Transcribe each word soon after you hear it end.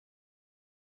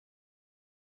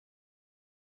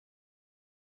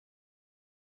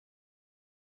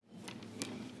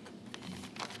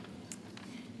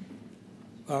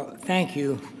Well, thank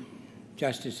you,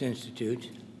 Justice Institute,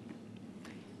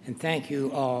 and thank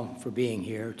you all for being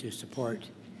here to support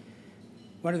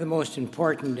one of the most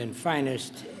important and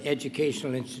finest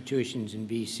educational institutions in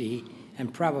BC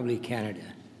and probably Canada.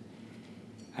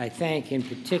 I thank in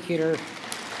particular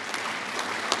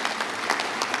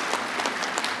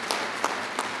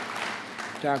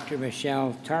Dr.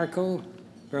 Michelle Tarko,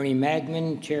 Bernie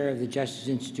Magman, Chair of the Justice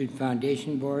Institute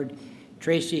Foundation Board,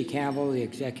 Tracy Campbell, the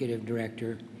Executive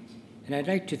Director, and I'd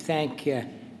like to thank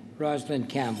Rosalind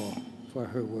Campbell for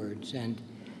her words and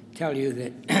tell you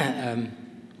that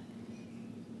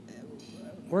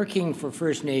working for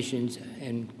First Nations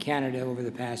in Canada over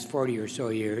the past 40 or so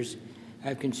years,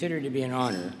 I've considered to be an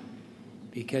honor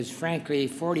because, frankly,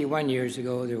 41 years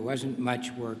ago, there wasn't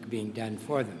much work being done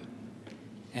for them.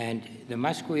 And the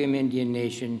Musqueam Indian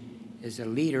Nation is a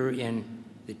leader in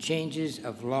the changes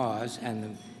of laws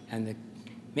and the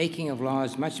making of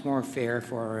laws much more fair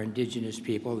for our Indigenous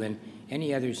people than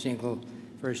any other single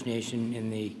First Nation in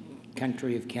the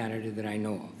country of Canada that I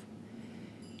know of.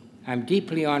 I'm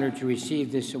deeply honored to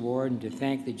receive this award and to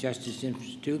thank the Justice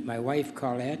Institute, my wife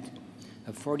Colette,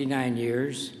 of 49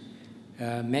 years.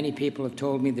 Many people have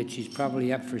told me that she's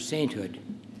probably up for sainthood.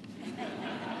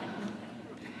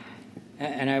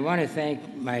 And I want to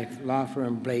thank my law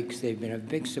firm, Blake's. They've been a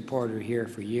big supporter here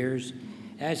for years,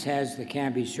 as has the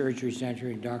Cambie Surgery Center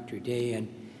and Dr. Day and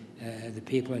the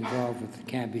people involved with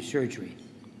the Cambie Surgery.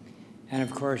 And of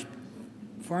course,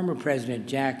 former President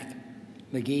Jack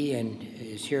McGee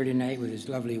is here tonight with his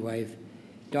lovely wife,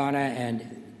 Donna,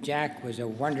 and Jack was a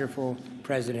wonderful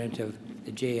president of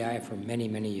the JI for many,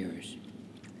 many years.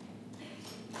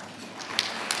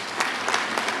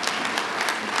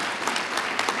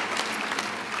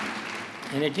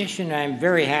 In addition, I'm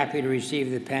very happy to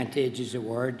receive the Pantages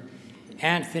Award.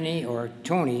 Anthony, or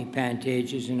Tony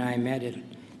Pantages, and I met at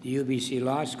the UBC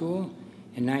Law School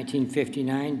in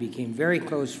 1959, became very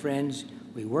close friends.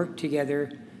 We worked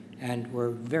together and were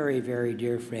very, very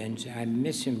dear friends. I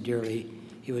miss him dearly.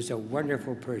 He was a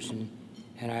wonderful person,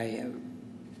 and I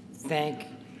thank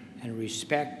and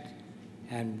respect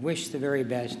and wish the very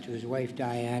best to his wife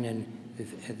Diane and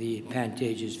the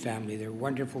Pantages family. They're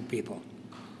wonderful people.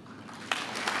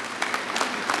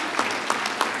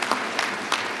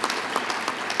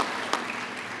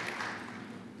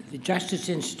 The Justice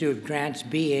Institute grants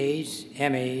BAs,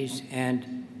 MAs,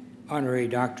 and honorary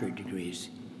doctorate degrees.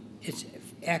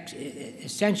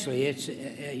 Essentially, it's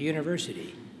a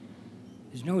university.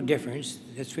 There's no difference.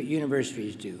 That's what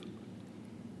universities do.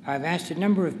 I've asked a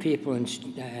number of people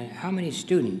how many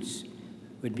students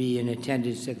would be in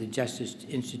attendance at the Justice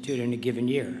Institute in a given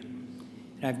year.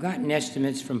 And I've gotten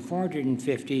estimates from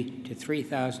 450 to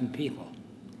 3,000 people.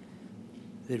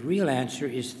 The real answer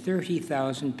is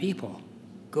 30,000 people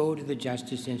go to the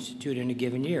Justice Institute in a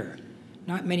given year.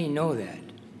 Not many know that.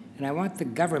 And I want the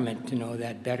government to know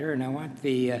that better, and I want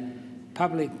the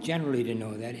public generally to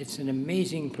know that. It's an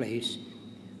amazing place.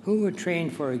 Who would train,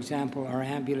 for example, our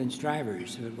ambulance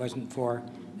drivers if it wasn't for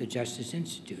the Justice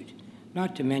Institute?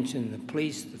 Not to mention the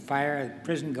police, the fire, the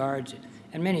prison guards,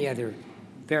 and many other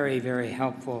very, very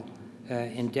helpful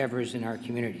endeavors in our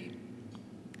community.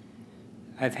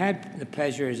 I've had the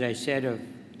pleasure, as I said, of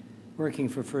working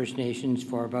for First Nations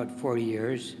for about 40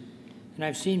 years, and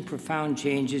I've seen profound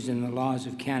changes in the laws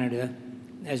of Canada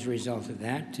as a result of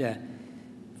that.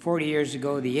 40 years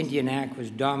ago, the Indian Act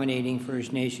was dominating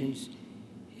First Nations.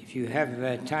 If you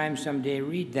have time someday,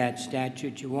 read that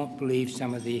statute. You won't believe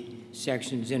some of the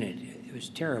sections in it. It was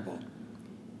terrible.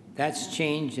 That's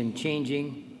changed and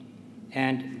changing,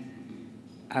 and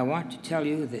I want to tell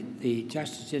you that the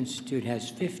Justice Institute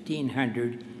has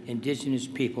 1,500 Indigenous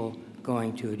people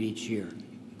going to it each year.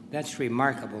 That's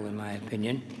remarkable, in my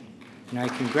opinion, and I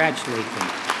congratulate them.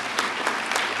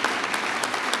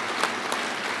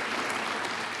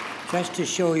 Just to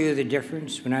show you the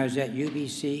difference, when I was at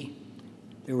UBC,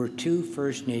 there were 2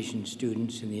 First Nation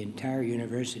students in the entire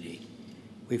university.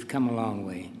 We've come a long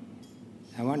way.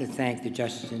 I want to thank the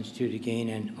Justice Institute again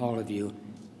and all of you.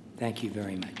 Thank you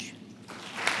very much.